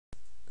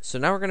So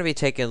now we're going to be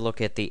taking a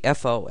look at the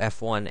FO,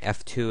 F1,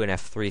 F2, and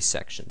F3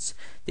 sections.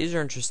 These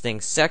are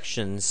interesting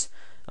sections.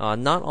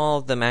 Not all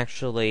of them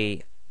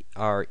actually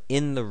are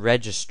in the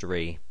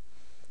registry.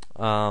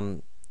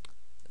 So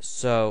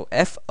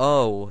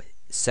FO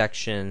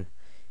section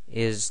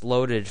is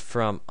loaded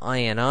from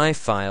INI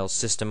files,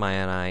 system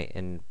INI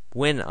and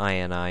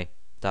win.ini.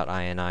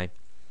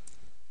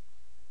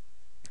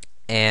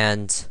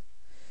 And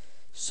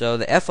so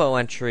the FO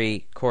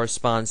entry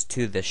corresponds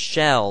to the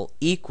shell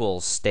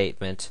equals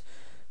statement,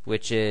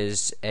 which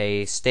is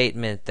a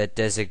statement that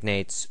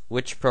designates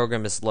which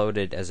program is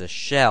loaded as a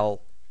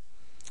shell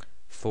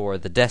for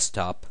the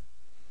desktop,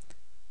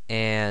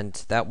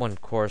 and that one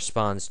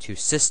corresponds to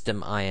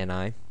system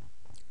INI.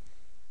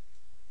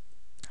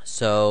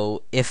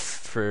 So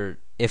if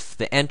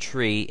the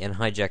entry in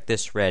hijack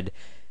this read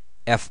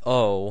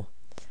FO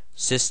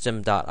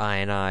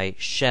system.ini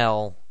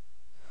shell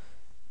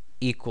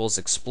equals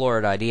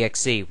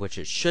explorer.exe, which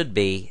it should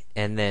be,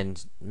 and then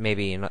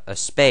maybe in a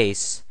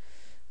space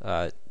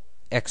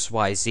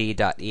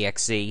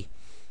xyz.exe,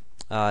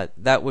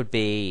 that would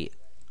be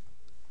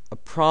a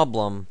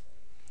problem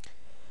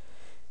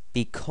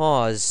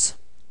because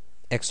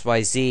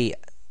xyz.exe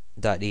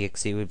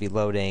would be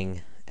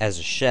loading as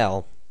a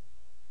shell,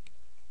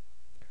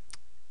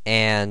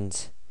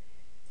 and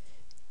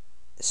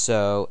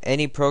so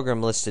any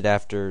program listed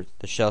after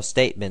the shell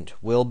statement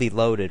will be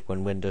loaded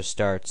when Windows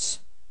starts,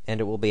 and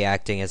it will be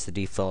acting as the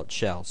default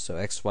shell. So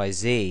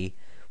XYZ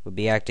would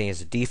be acting as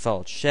a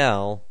default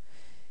shell,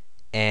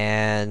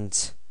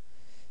 and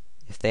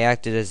if they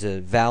acted as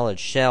a valid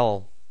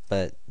shell,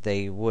 but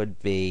they would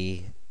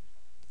be,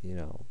 it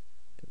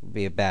would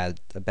be a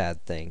bad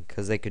thing,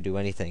 because they could do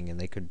anything, and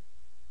they could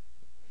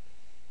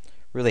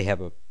really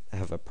have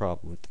a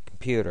problem with the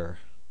computer.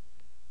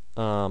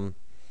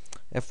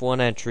 F1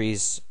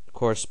 entries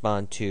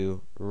correspond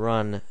to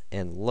run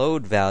and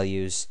load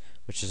values,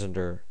 which is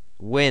under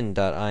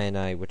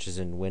win.ini, which is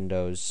in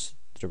Windows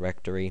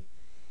directory.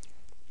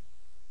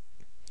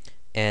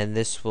 And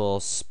this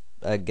will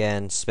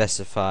again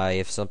specify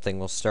if something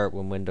will start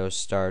when Windows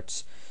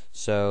starts.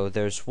 So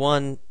there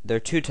are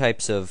two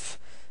types of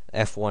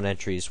F1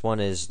 entries. One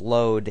is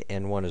load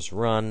and one is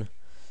run.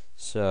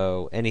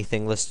 So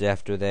anything listed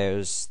after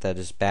those that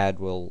is bad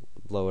will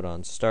load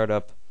on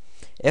startup.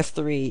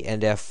 F3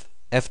 and F2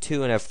 and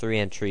F3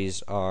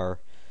 entries are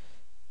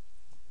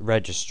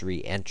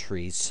registry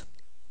entries.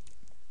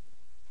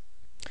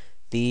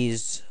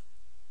 These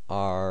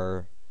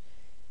are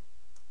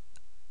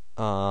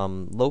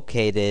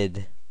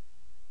located.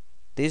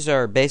 These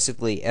are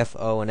basically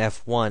FO and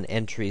F1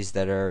 entries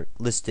that are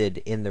listed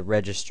in the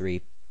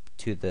registry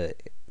for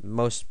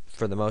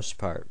the most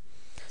part.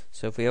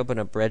 So if we open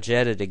up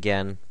regedit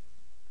again,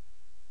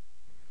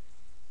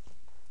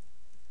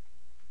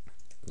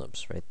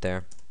 oops, right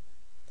there,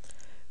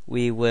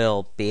 we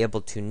will be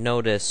able to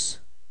notice,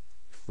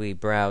 if we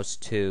browse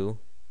to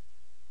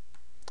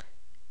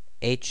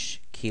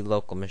H key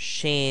local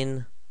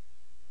machine,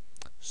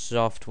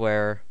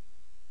 software,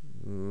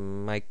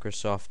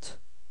 Microsoft,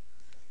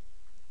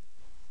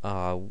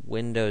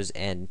 Windows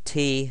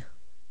NT,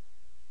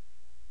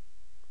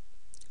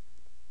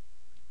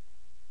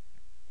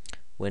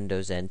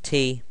 Windows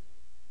NT,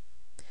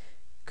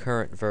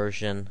 current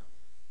version,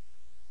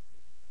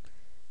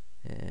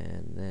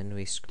 and then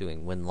we're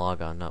doing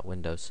WinLogon, not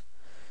Windows.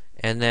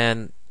 And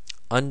then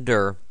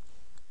under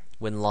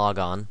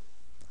WinLogon,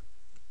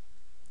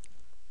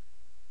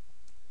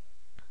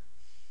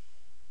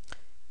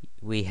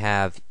 we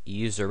have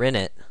user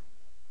init,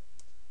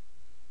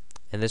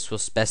 and this will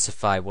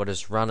specify what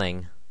is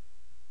running,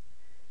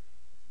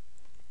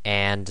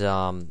 and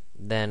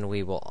then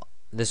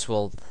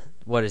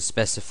what is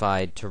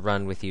specified to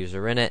run with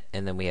user init,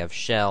 and then we have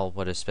shell,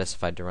 what is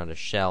specified to run a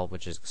shell,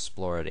 which is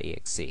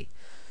explorer.exe.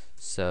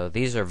 So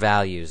these are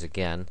values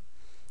again,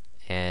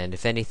 and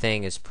if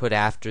anything is put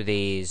after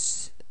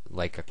these,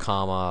 like a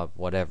comma,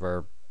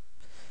 whatever,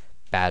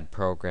 bad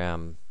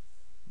program,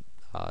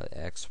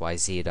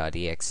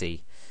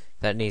 xyz.exe,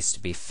 that needs to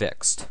be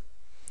fixed.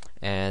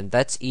 And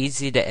that's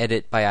easy to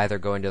edit by either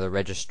going to the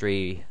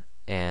registry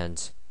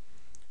and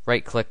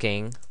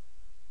right-clicking,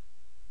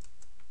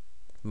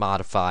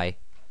 modify,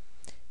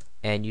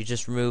 and you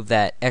just remove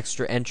that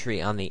extra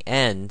entry on the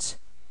end,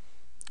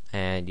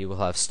 and you will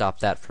have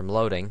stopped that from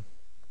loading,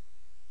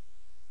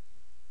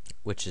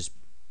 which is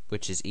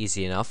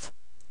easy enough.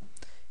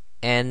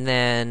 And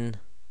then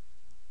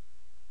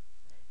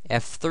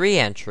F3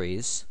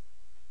 entries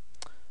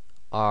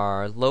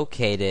are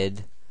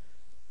located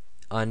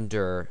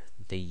under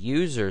the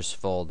users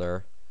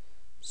folder.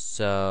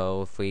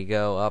 So if we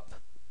go up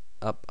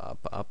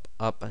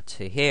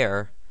to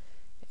here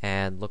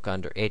and look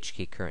under H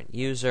key current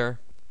user,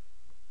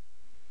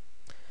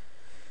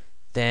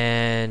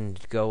 then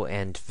go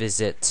and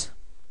visit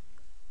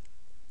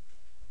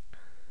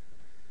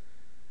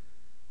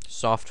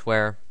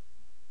software,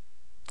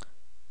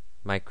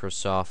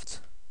 Microsoft,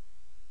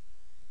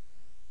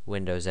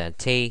 Windows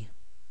NT,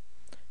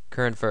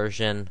 current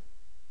version,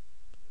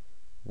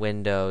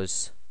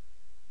 Windows,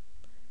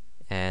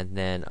 and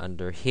then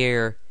under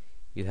here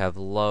you have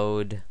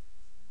load,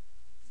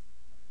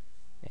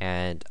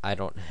 and I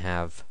don't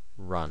have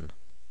run.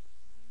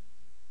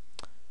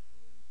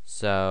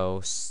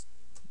 So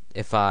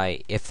if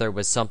there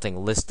was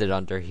something listed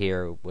under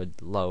here, it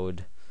would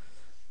load.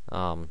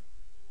 But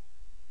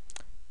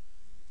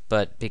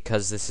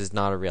because this is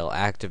not a real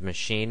active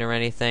machine or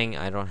anything,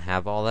 I don't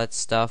have all that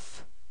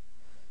stuff.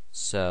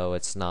 So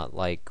it's not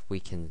like we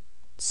can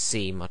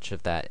see much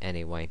of that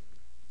anyway.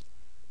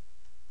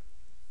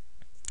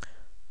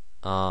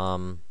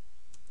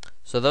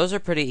 So those are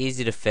pretty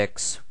easy to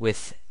fix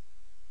with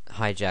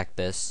Hijack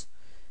This.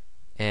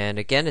 And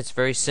again, it's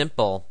very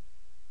simple.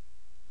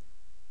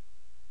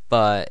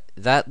 But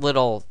that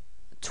little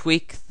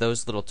tweak,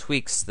 those little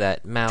tweaks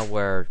that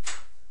malware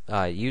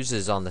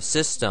uses on the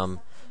system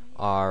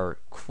are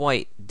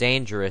quite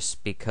dangerous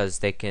because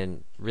they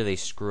can really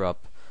screw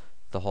up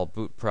the whole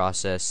boot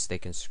process. They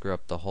can screw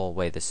up the whole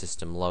way the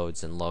system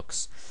loads and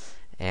looks.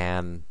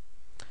 And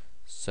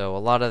so a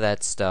lot of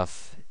that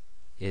stuff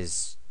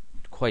is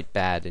quite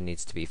bad and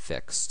needs to be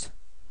fixed.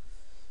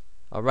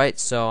 Alright,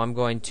 so I'm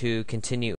going to continue